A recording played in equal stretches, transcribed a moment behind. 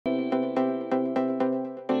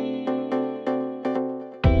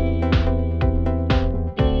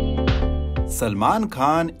सलमान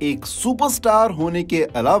खान एक सुपरस्टार होने के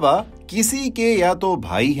अलावा किसी के या तो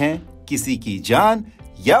भाई हैं, किसी की जान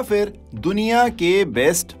या फिर दुनिया के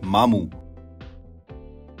बेस्ट मामू।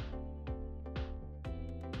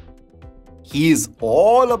 He is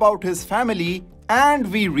all about his family, and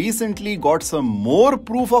we recently got some more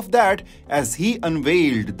proof of that as he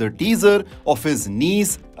unveiled the teaser of his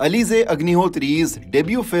niece Alizeh Agnihotri's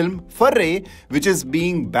debut film Farrey, which is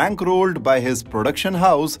being bankrolled by his production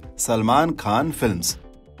house Salman Khan Films.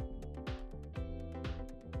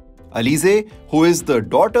 Alizeh, who is the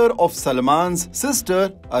daughter of Salman's sister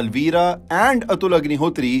Alvira and Atul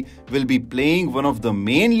Agnihotri, will be playing one of the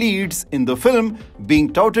main leads in the film,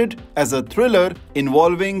 being touted as a thriller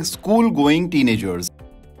involving school-going teenagers.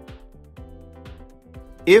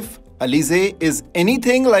 If Alizeh is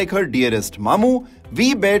anything like her dearest Mamu,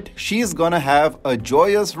 we bet she's gonna have a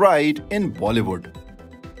joyous ride in Bollywood.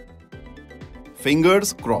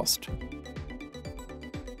 Fingers crossed.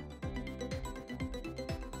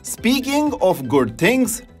 Speaking of good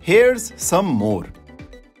things, here's some more.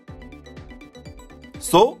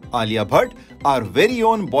 So, Alia Bhatt, our very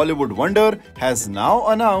own Bollywood wonder, has now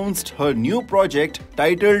announced her new project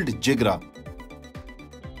titled Jigra.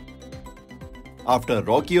 After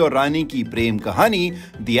Rocky और रानी की प्रेम कहानी,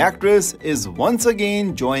 the actress is once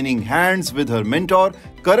again joining hands with her mentor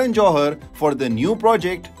Karan Johar for the new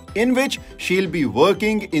project, in which she'll be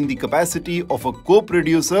working in the capacity of a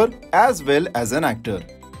co-producer as well as an actor.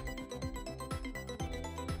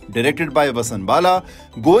 Directed by Vasan Bala,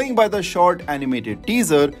 going by the short animated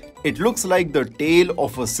teaser, it looks like the tale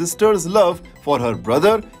of a sister's love for her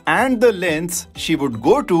brother and the lengths she would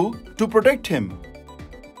go to protect him.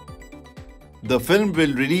 The film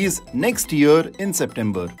will release next year in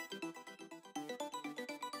September.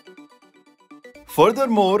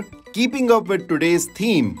 Furthermore, keeping up with today's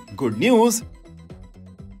theme, good news,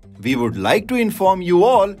 we would like to inform you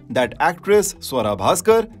all that actress Swara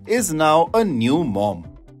Bhasker is now a new mom.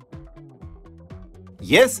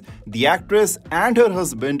 Yes, the actress and her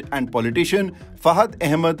husband and politician Fahad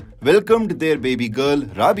Ahmad welcomed their baby girl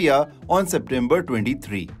Rabia on September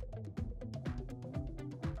 23.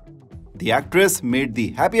 The actress made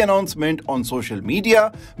the happy announcement on social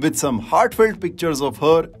media with some heartfelt pictures of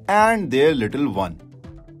her and their little one.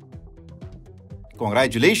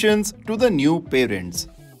 Congratulations to the new parents.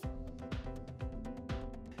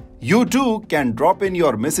 You too can drop in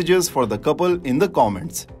your messages for the couple in the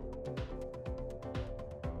comments.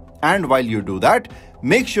 And while you do that,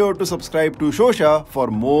 make sure to subscribe to SHOWSHA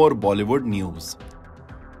for more Bollywood news.